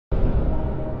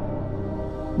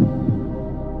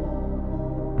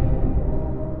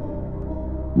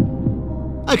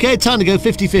Okay, time to go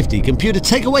 50-50. Computer,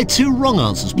 take away 2 wrong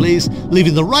answers, please,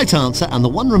 leaving the right answer and the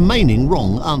 1 remaining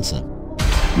wrong answer.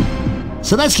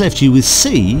 So that's left you with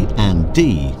C and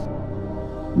D.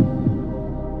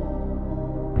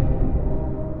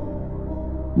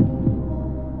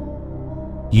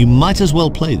 You might as well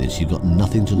play this, you've got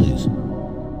nothing to lose.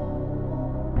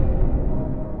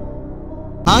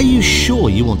 Are you sure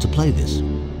you want to play this?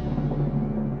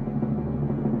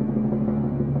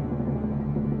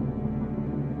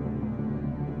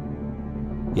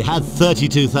 You had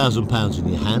 £32,000 in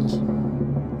your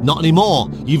hand. Not anymore.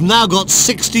 You've now got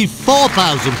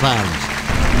 £64,000.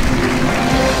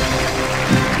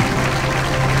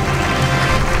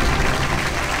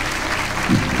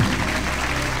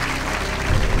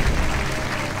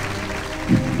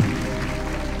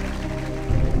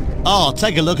 Oh,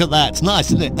 take a look at that. It's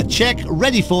nice, isn't it? A cheque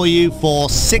ready for you for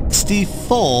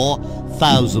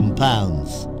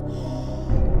 £64,000.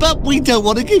 But we don't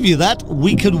want to give you that.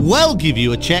 We could well give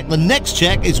you a cheque. The next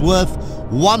cheque is worth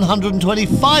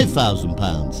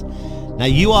 £125,000. Now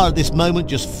you are at this moment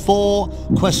just 4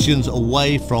 questions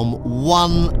away from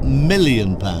 £1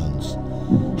 million.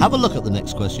 Have a look at the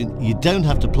next question. You don't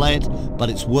have to play it,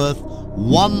 but it's worth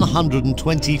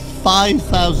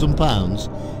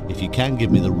 £125,000 if you can give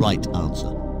me the right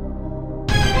answer.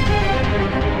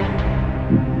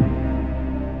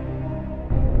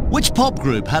 Which pop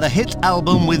group had a hit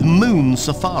album with Moon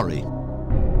Safari?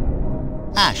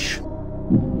 Ash,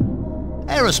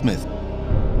 Aerosmith,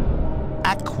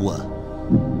 Aqua,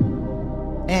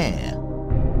 Air.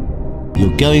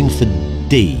 You're going for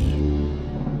D.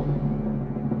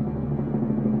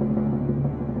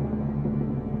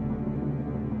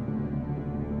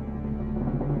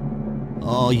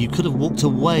 Oh, you could have walked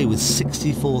away with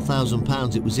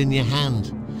 £64,000. It was in your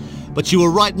hand. But you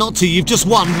were right not to. You've just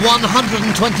won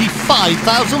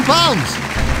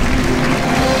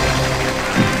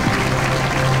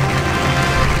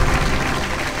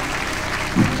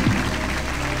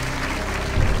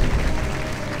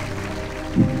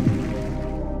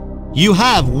You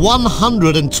have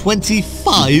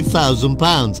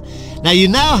 £125,000. Now you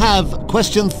now have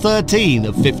question 13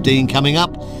 of 15 coming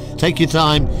up. Take your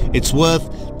time. It's worth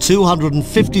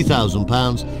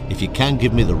 £250,000 if you can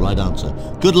give me the right answer.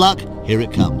 Good luck. Here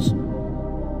it comes.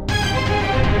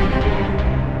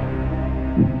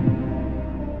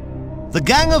 The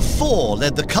Gang of Four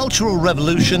led the Cultural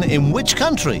Revolution in which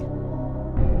country?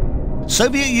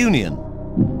 Soviet Union,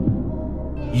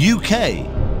 UK,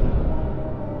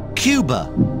 Cuba,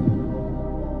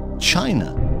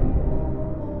 China.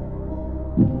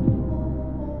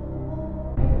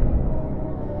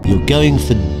 You're going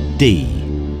for D.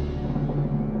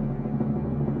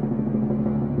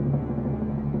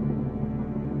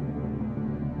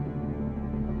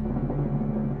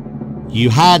 You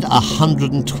had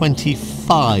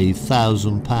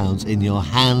 £125,000 in your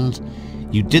hand.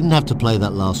 You didn't have to play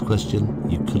that last question.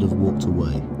 You could have walked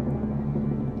away.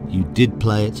 You did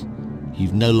play it.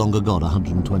 You've no longer got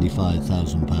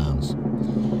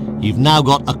 £125,000. You've now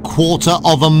got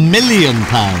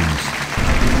 £250,000.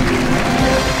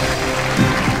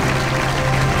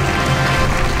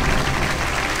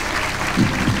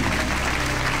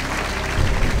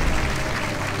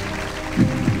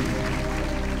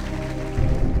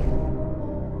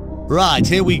 Right,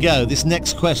 here we go. This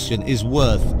next question is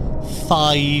worth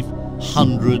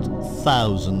 £500,000,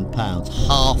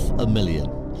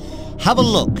 £500,000. Have a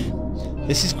look.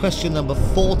 This is question number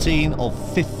 14 of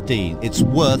 15. It's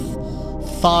worth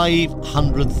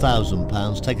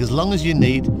 £500,000. Take as long as you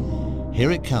need. Here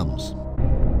it comes.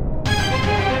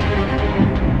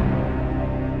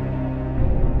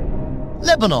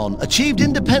 Lebanon achieved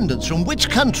independence from which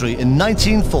country in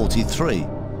 1943?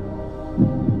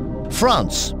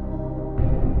 France,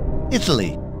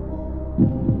 Italy,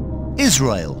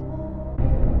 Israel,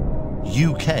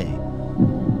 UK.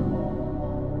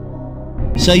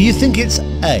 So you think it's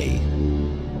A?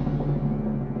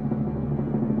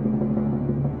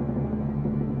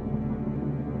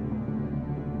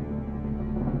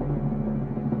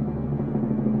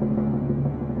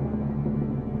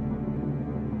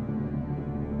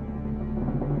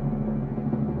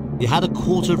 You had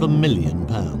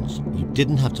 £250,000. You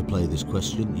didn't have to play this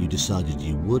question. You decided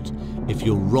you would. If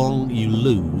you're wrong, you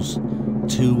lose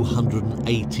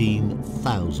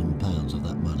 £218,000 of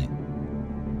that money.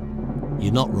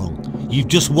 You're not wrong. You've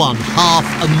just won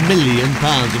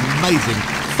 £500,000. Amazing.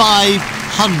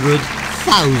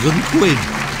 500,000 quid.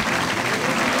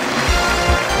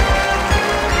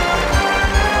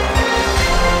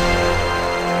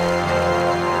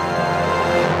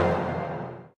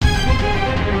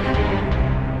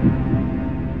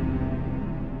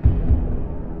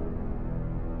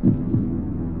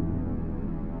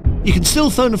 You can still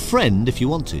phone a friend if you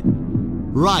want to.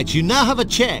 Right, you now have a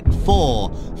cheque for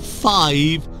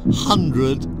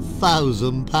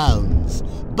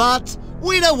 £500,000. But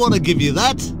we don't want to give you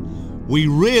that. We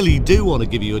really do want to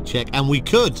give you a cheque, and we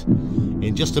could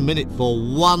in just a minute for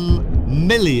 £1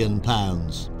 million.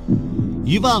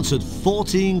 You've answered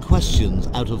 14 questions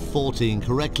out of 14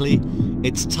 correctly.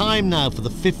 It's time now for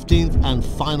the 15th and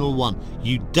final one.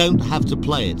 You don't have to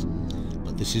play it,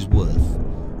 but this is worth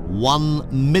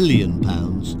 £1 million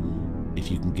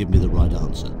if you can give me the right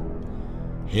answer.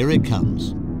 Here it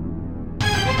comes.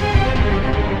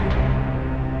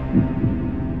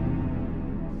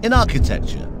 In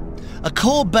architecture, a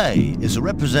courbet is a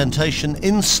representation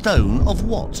in stone of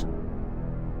what?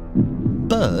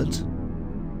 Bird?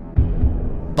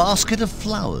 Basket of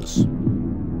flowers?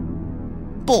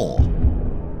 Boar?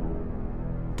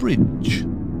 Bridge?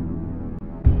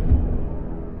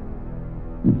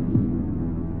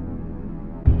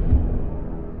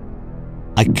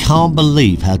 I can't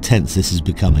believe how tense this is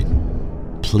becoming.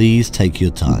 Please take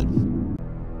your time.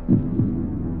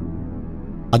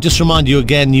 I'll just remind you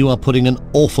again, you are putting an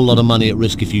awful lot of money at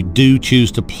risk if you do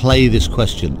choose to play this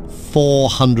question.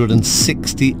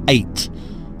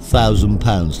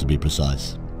 £468,000 to be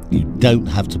precise. You don't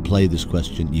have to play this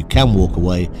question. You can walk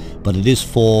away, but it is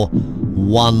for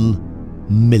 £1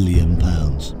 million.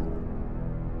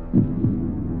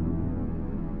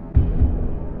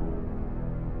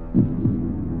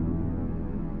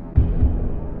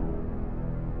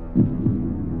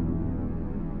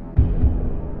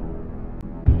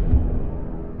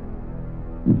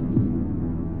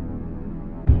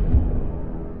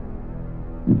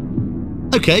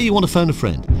 Okay, you want to phone a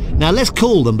friend. Now let's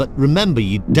call them, but remember,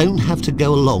 you don't have to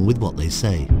go along with what they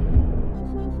say.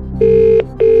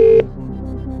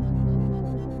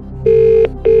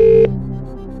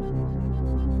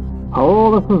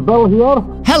 Hello, this is Bill here.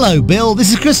 Hello, Bill.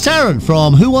 This is Chris Tarrant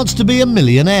from Who Wants to Be a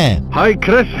Millionaire? Hi,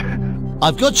 Chris.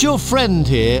 I've got your friend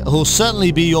here who'll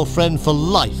certainly be your friend for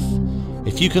life.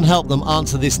 If you can help them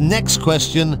answer this next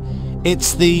question,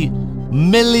 it's the £1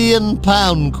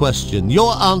 million question.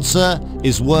 Your answer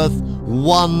is worth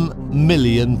 £1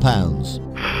 million.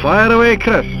 Fire away,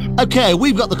 Chris. Okay,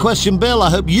 we've got the question, Bill. I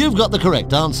hope you've got the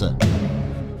correct answer.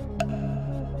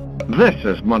 This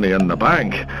is money in the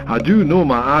bank. I do know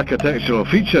my architectural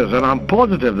features, and I'm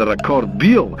positive that a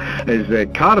corbeille is the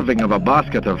carving of a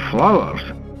basket of flowers.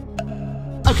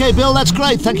 Okay, Bill, that's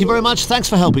great. Thank you very much. Thanks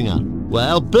for helping out.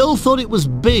 Well, Bill thought it was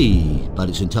B, but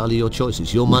it's entirely your choice.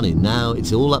 It's your money. Now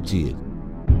it's all up to you.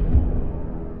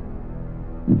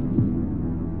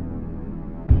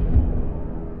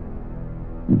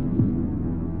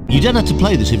 You don't have to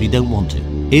play this if you don't want to.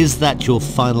 Is that your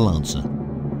final answer?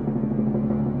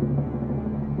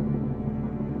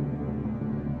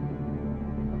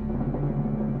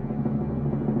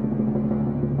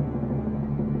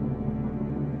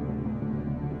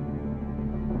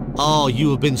 Oh, you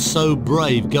have been so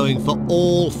brave going for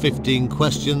all 15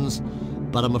 questions,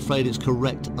 but I'm afraid it's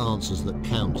correct answers that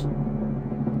count.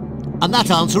 And that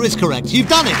answer is correct. You've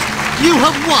done it. You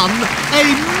have won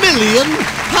 £1 million.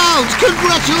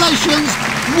 Congratulations.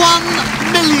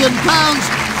 £1 million.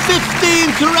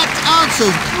 15 correct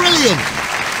answers. Brilliant.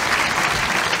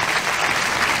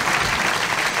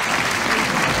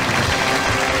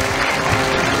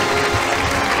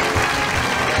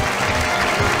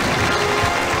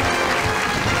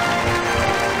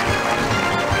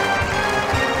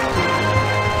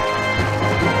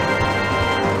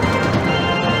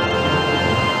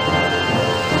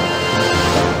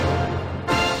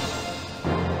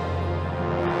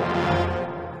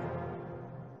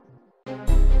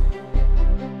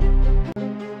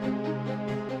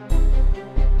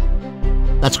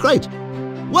 That's great.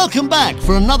 Welcome back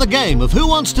for another game of Who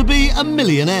Wants to Be a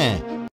Millionaire?